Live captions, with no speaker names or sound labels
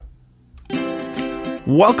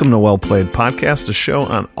Welcome to Well Played Podcast, a show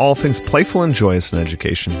on all things playful and joyous in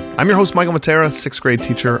education. I'm your host, Michael Matera, 6th grade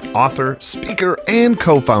teacher, author, speaker, and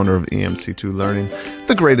co-founder of EMC2 Learning,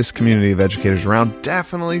 the greatest community of educators around.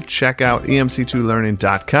 Definitely check out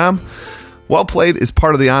emc2learning.com. Well Played is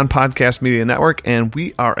part of the On Podcast Media Network, and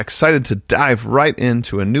we are excited to dive right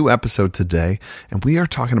into a new episode today, and we are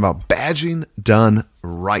talking about badging done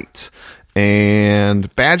right. And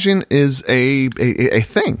badging is a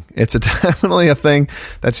thing. It's definitely a thing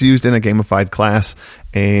that's used in a gamified class.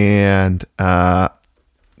 And I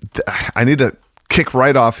need to kick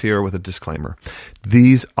right off here with a disclaimer.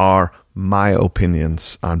 These are my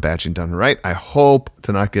opinions on badging done right. I hope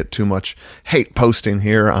to not get too much hate posting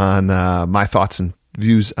here on my thoughts and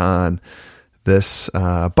views on this.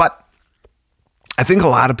 But I think a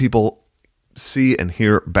lot of people see and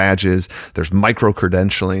hear badges. There's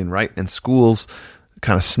micro-credentialing, right? And schools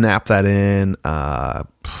kind of snap that in,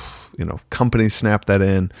 companies snap that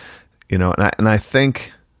in, and I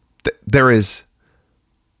think there is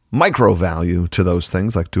micro value to those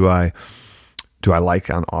things. Like, do I like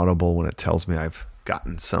on Audible when it tells me I've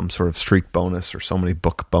gotten some sort of streak bonus or so many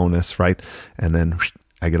book bonus, right? And then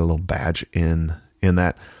I get a little badge in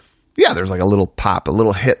that. Yeah, there's like a little pop, a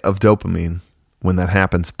little hit of dopamine when that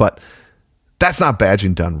happens, but that's not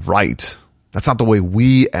badging done right. That's not the way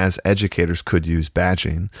we as educators could use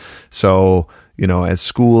badging. So, as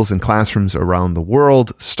schools and classrooms around the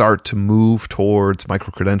world start to move towards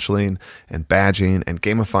micro-credentialing and badging and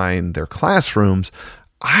gamifying their classrooms,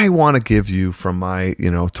 I want to give you from my,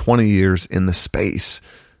 20 years in the space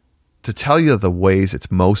to tell you the ways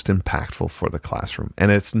it's most impactful for the classroom.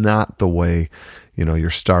 And it's not the way,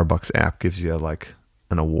 your Starbucks app gives you like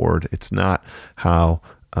an award. It's not how,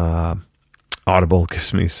 Audible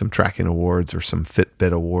gives me some tracking awards or some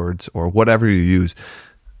Fitbit awards or whatever you use.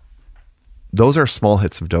 Those are small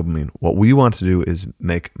hits of dopamine. What we want to do is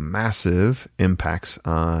make massive impacts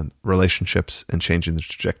on relationships and changing the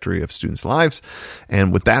trajectory of students' lives.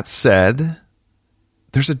 And with that said,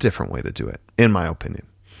 there's a different way to do it, in my opinion.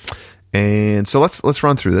 And so let's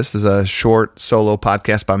run through this. This is a short solo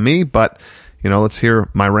podcast by me, but let's hear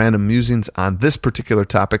my random musings on this particular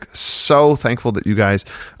topic. So thankful that you guys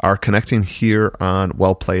are connecting here on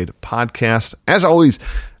Well Played Podcast. As always,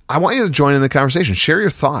 I want you to join in the conversation. Share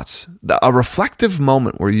your thoughts. A reflective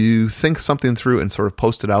moment where you think something through and sort of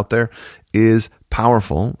post it out there is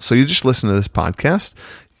powerful. So you just listen to this podcast.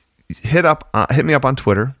 Hit me up on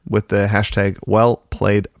Twitter with the hashtag Well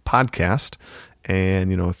Played Podcast.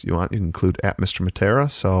 And, if you want, you can include at Mr.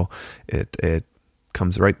 Matera. So it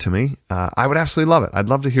comes right to me. I would absolutely love it. I'd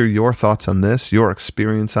love to hear your thoughts on this, your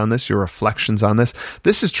experience on this, your reflections on this.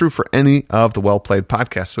 This is true for any of the Well Played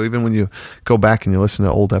podcasts. So even when you go back and you listen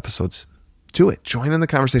to old episodes, do it. Join in the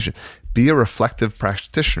conversation. Be a reflective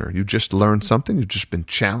practitioner. You just learned something. You've just been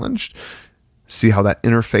challenged. See how that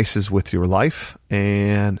interfaces with your life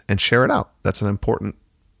and share it out. That's an important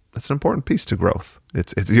piece to growth.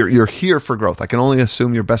 You're here for growth. I can only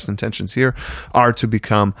assume your best intentions here are to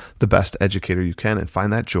become the best educator you can and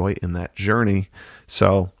find that joy in that journey.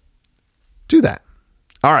 So do that.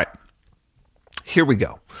 All right, here we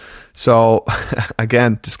go. So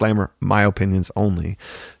again, disclaimer, my opinions only,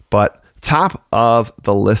 but top of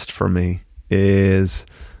the list for me is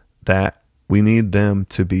that we need them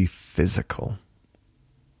to be physical.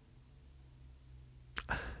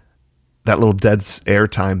 That little dead air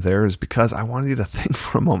time there is because I wanted you to think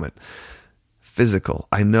for a moment. Physical.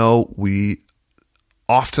 I know we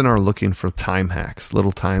often are looking for time hacks,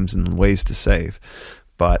 little times and ways to save.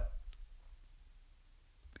 But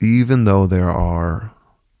even though there are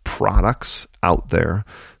products out there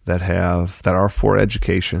that are for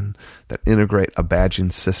education, that integrate a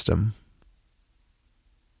badging system,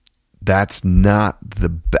 that's not the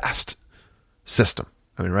best system.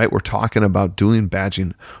 I mean, right? We're talking about doing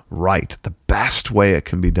badging right, the best way it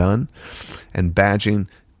can be done. And badging,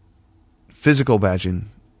 physical badging,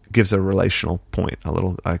 gives a relational point,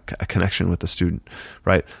 a connection with the student,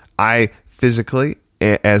 right? I physically,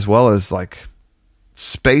 as well as like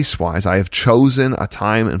space-wise, I have chosen a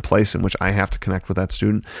time and place in which I have to connect with that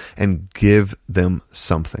student and give them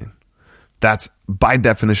something. That's by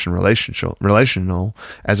definition relational,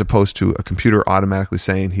 as opposed to a computer automatically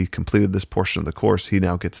saying he completed this portion of the course, he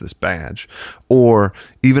now gets this badge. Or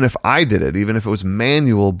even if I did it, even if it was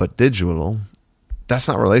manual but digital, that's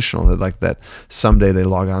not relational. Like that someday they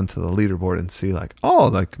log on to the leaderboard and see like, oh,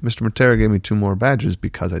 like Mr. Matera gave me 2 more badges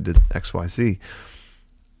because I did XYZ.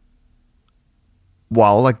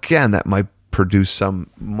 While again, that might produce some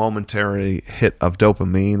momentary hit of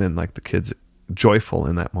dopamine and like the kid's joyful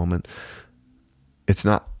in that moment, it's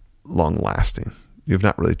not long lasting. you've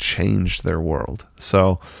not really changed their world.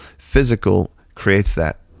 So physical creates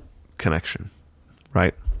that connection,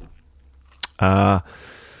 right?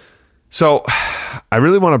 So I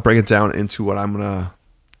really want to break it down into what I'm going to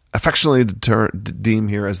affectionately deem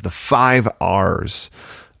here as the 5 R's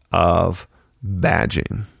of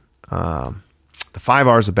badging. The 5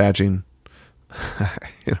 R's of badging,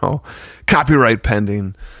 copyright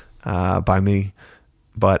pending by me.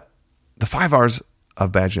 But the 5 R's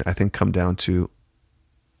of badging, I think, come down to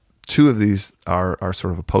 2 of these are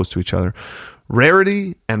sort of opposed to each other.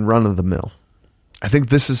 Rarity and run-of-the-mill. I think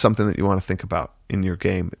this is something that you want to think about in your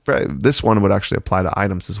game. This one would actually apply to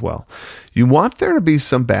items as well. You want there to be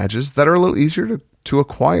some badges that are a little easier to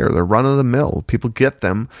acquire. They're run-of-the-mill. People get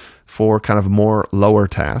them for kind of more lower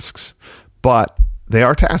tasks, but they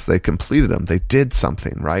are tasks. They completed them. They did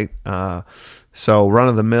something, right? So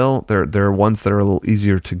run-of-the-mill, they're ones that are a little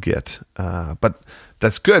easier to get. But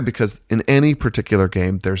that's good because in any particular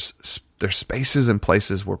game, there's spaces and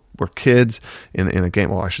places where kids in a game,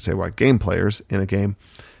 well, I should say, where game players in a game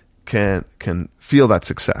can feel that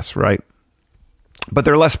success, right? But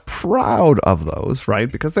they're less proud of those, right?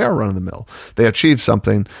 Because they are run-of-the-mill. They achieved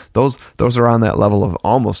something. Those are on that level of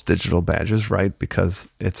almost digital badges, right? Because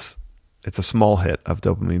it's a small hit of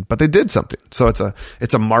dopamine, but they did something. So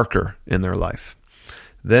it's a marker in their life.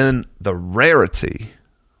 Then the rarity,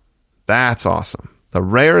 that's awesome. The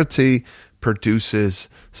rarity produces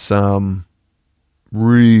some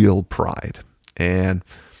real pride. And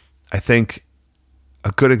I think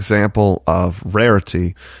a good example of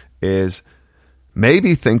rarity is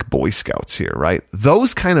maybe think Boy Scouts here, right?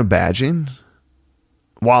 Those kind of badging,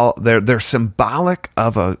 while they're symbolic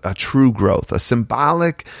of a true growth, a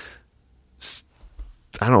symbolic,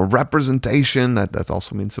 representation, that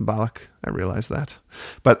also means symbolic. I realize that.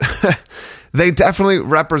 But they definitely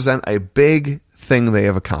represent a big thing they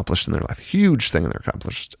have accomplished in their life, huge thing they're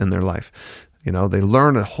accomplished in their life. They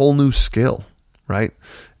learn a whole new skill, right?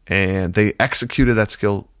 And they executed that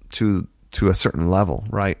skill to a certain level,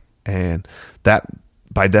 right? And that,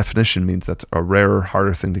 by definition, means that's a rarer,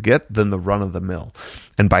 harder thing to get than the run-of-the-mill.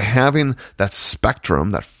 And by having that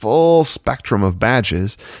spectrum, that full spectrum of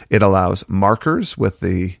badges, it allows markers with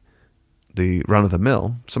the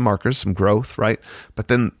run-of-the-mill, some markers, some growth, right? But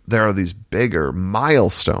then there are these bigger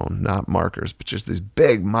milestone, not markers, but just these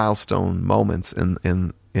big milestone moments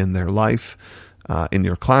in their life, in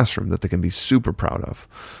your classroom that they can be super proud of.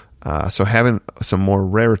 So having some more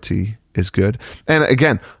rarity is good. And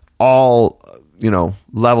again, all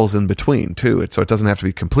levels in between too. So it doesn't have to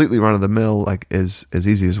be completely run of the mill, like as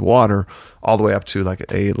easy as water, all the way up to like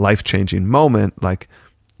a life-changing moment. Like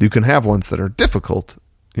you can have ones that are difficult,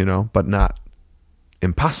 but not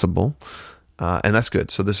impossible. And that's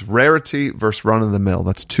good. So this rarity versus run of the mill,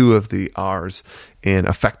 that's 2 of the R's in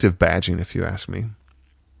effective badging, if you ask me.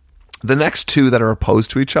 The next 2 that are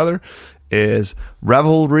opposed to each other is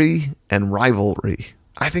revelry and rivalry.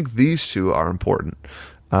 I think these 2 are important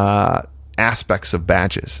aspects of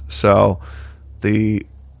badges. So the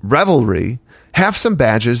revelry, have some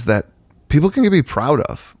badges that people can be proud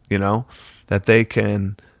of, that they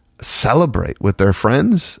can celebrate with their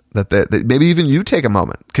friends, that maybe even you take a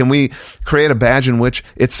moment. Can we create a badge in which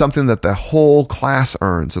it's something that the whole class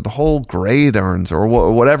earns or the whole grade earns or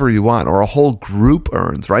whatever you want, or a whole group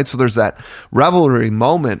earns, right? So there's that revelry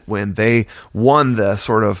moment when they won the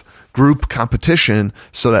sort of group competition,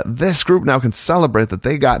 so that this group now can celebrate that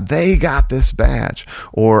they got this badge.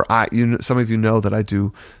 Or some of you know that I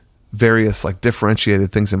do various like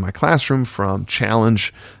differentiated things in my classroom, from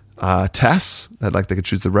challenge tests that like they could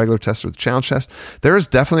choose the regular test or the challenge test. There is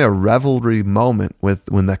definitely a revelry moment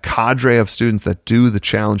when the cadre of students that do the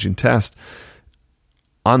challenging test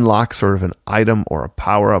unlock sort of an item or a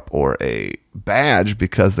power up or a badge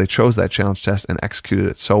because they chose that challenge test and executed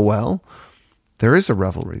it so well. There is a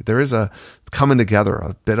revelry. There is a coming together,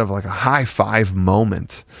 a bit of like a high five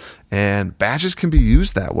moment. And badges can be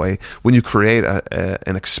used that way when you create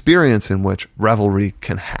an experience in which revelry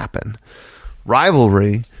can happen.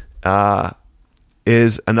 Rivalry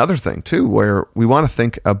is another thing too, where we want to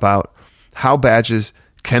think about how badges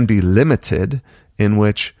can be limited, in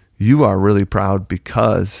which you are really proud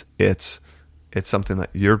because it's something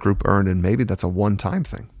that your group earned, and maybe that's a one-time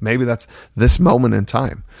thing. Maybe that's this moment in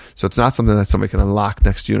time. So it's not something that somebody can unlock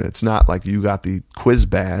next unit. It's not like you got the quiz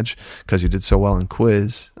badge because you did so well on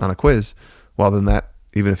a quiz. Well, then that,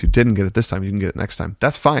 even if you didn't get it this time, you can get it next time.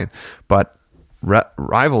 That's fine. But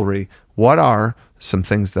rivalry, what are some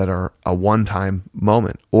things that are a one-time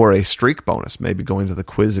moment or a streak bonus? Maybe going to the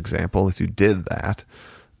quiz example, if you did that,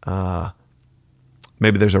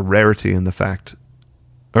 maybe there's a rarity in the fact,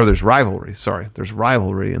 or there's rivalry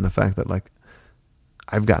in the fact that like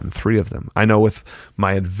I've gotten 3 of them. I know with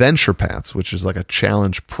my adventure paths, which is like a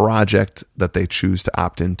challenge project that they choose to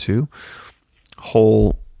opt into,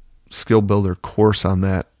 whole skill builder course on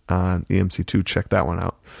that on EMC2. Check that one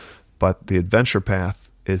out. But the adventure path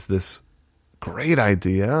is this great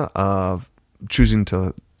idea of choosing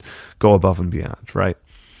to go above and beyond, right?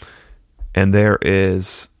 And there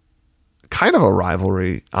is kind of a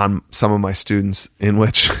rivalry on some of my students in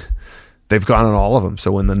which they've gone on all of them.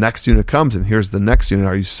 So when the next unit comes and here's the next unit,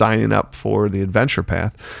 are you signing up for the adventure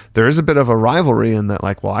path? There is a bit of a rivalry in that,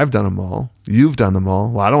 like, well, I've done them all. You've done them all.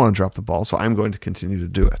 Well, I don't want to drop the ball, so I'm going to continue to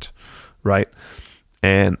do it, right?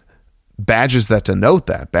 And badges that denote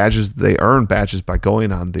that, badges, they earn badges by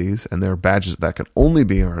going on these, and there are badges that can only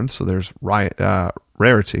be earned. So there's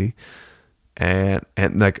rarity. And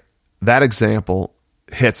like that example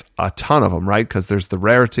hits a ton of them, right? Because there's the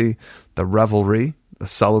rarity, the revelry, the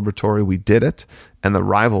celebratory, we did it, and the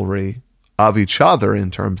rivalry of each other in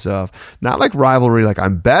terms of not like rivalry, like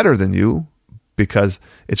I'm better than you, because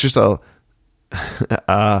it's just a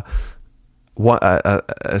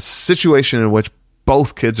situation in which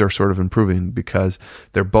both kids are sort of improving because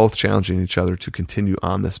they're both challenging each other to continue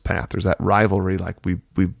on this path. There's that rivalry, like we've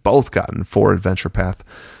both gotten 4 adventure path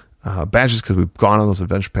badges because we've gone on those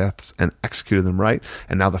adventure paths and executed them right,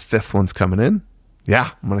 and now the 5th one's coming in. Yeah,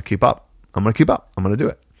 I'm going to keep up. I'm going to do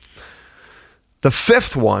it. The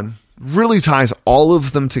 5th one really ties all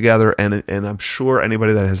of them together, and I'm sure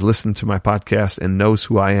anybody that has listened to my podcast and knows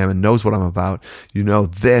who I am and knows what I'm about, you know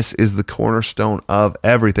this is the cornerstone of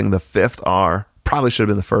everything. The 5th R, probably should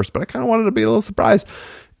have been the 1st, but I kind of wanted to be a little surprised,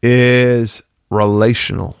 is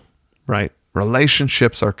relational, right?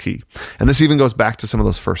 Relationships are key. And this even goes back to some of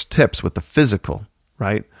those first tips with the physical,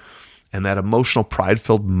 right? And that emotional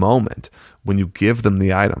pride-filled moment when you give them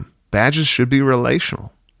the item. Badges should be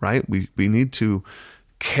relational, right? We need to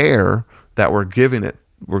care that we're giving it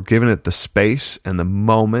the space and the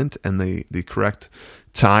moment and the correct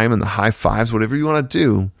time and the high fives, whatever you want to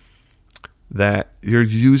do, that you're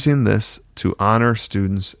using this to honor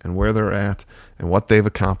students and where they're at and what they've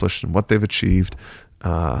accomplished and what they've achieved.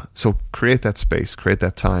 So create that space, create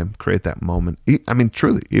that time, create that moment. I mean,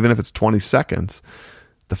 truly, even if it's 20 seconds,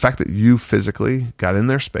 the fact that you physically got in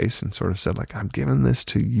their space and sort of said, like, I'm giving this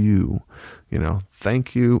to you,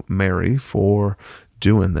 thank you, Mary, for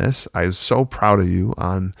doing this. I was so proud of you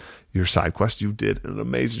on your side quest. You did an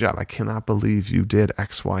amazing job. I cannot believe you did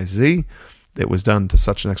X, Y, Z. It was done to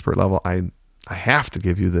such an expert level. I have to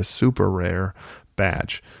give you this super rare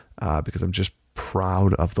badge because I'm just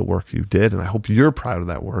proud of the work you did, and I hope you're proud of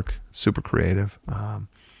that work. Super creative.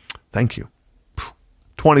 Thank you.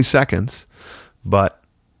 20 seconds, but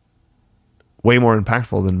way more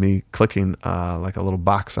impactful than me clicking like a little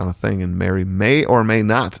box on a thing, and Mary may or may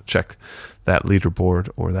not check that leaderboard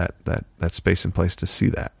or that space in place to see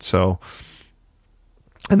that. So,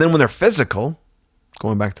 and then when they're physical,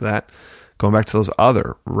 going back to those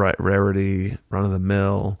other rarity,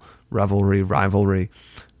 run-of-the-mill, revelry, rivalry,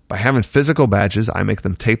 by having physical badges, I make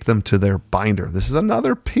them tape them to their binder. This is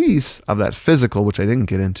another piece of that physical, which I didn't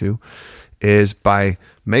get into, is by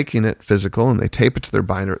making it physical and they tape it to their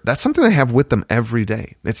binder. That's something they have with them every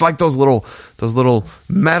day. It's like those little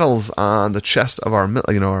medals on the chest of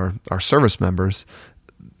our service members.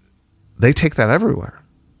 They take that everywhere.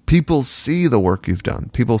 People see the work you've done.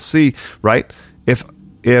 People see, right? If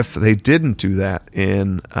they didn't do that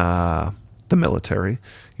in the military,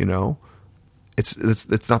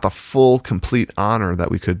 it's not the full, complete honor that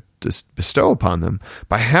we could just bestow upon them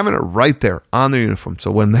by having it right there on their uniform.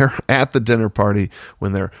 So when they're at the dinner party,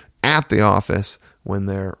 when they're at the office, when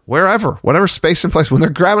they're wherever, whatever space and place, when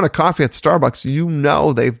they're grabbing a coffee at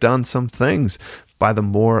Starbucks, they've done some things by the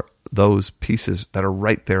more those pieces that are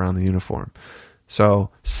right there on the uniform.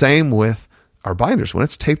 So same with our binders. When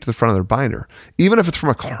it's taped to the front of their binder, even if it's from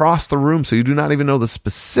across the room, so you do not even know the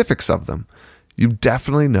specifics of them, you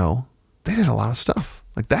definitely know they did a lot of stuff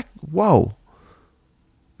like that. Whoa.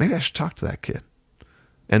 Maybe I should talk to that kid.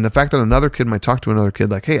 And the fact that another kid might talk to another kid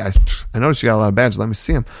like, hey, I noticed you got a lot of badges. Let me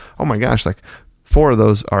see them. Oh my gosh, like 4 of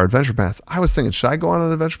those are adventure paths. I was thinking, should I go on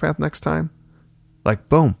an adventure path next time? Like,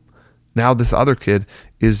 boom. Now this other kid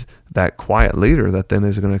is that quiet leader that then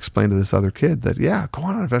is going to explain to this other kid that, yeah, go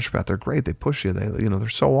on an adventure path. They're great. They push you. They're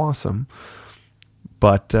so awesome.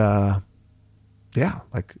 But yeah,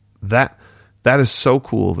 like that is so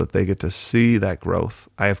cool that they get to see that growth.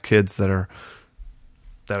 I have kids that are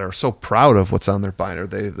so proud of what's on their binder.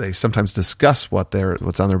 They sometimes discuss what's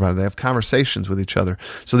on their binder. They have conversations with each other.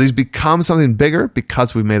 So these become something bigger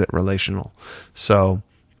because we made it relational. So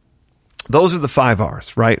those are the 5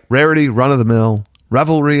 R's, right? Rarity, run-of-the-mill,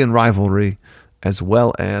 revelry and rivalry, as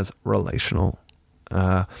well as relational.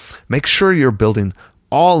 Make sure you're building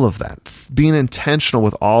all of that, being intentional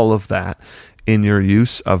with all of that in your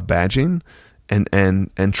use of badging,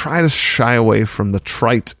 and try to shy away from the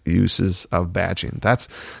trite uses of badging. That's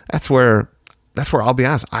where I'll be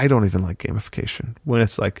honest, I don't even like gamification. When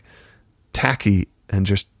it's like tacky and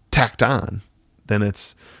just tacked on, then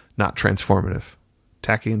it's not transformative.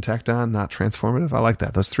 Tacky and tacked on, not transformative. I like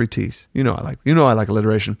that. Those 3 T's. I like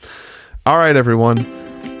alliteration. All right, everyone.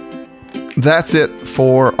 That's it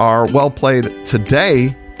for our Well Played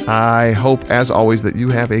today. I hope, as always, that you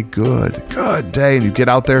have a good day and you get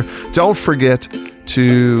out there. Don't forget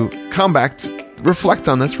to come back, reflect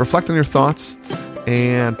on this, reflect on your thoughts,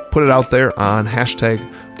 and put it out there on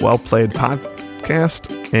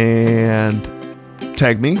 #WellPlayedPodcast and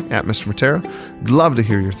tag me at Mr. Matera. Love to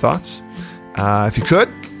hear your thoughts. If you could,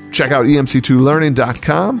 check out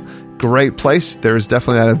emc2learning.com. Great place. There is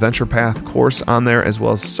definitely that Adventure Path course on there, as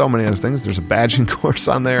well as so many other things. There's a badging course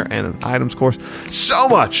on there and an items course. So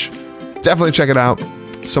much. Definitely check it out.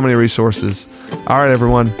 So many resources. All right,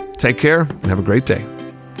 everyone. Take care and have a great day.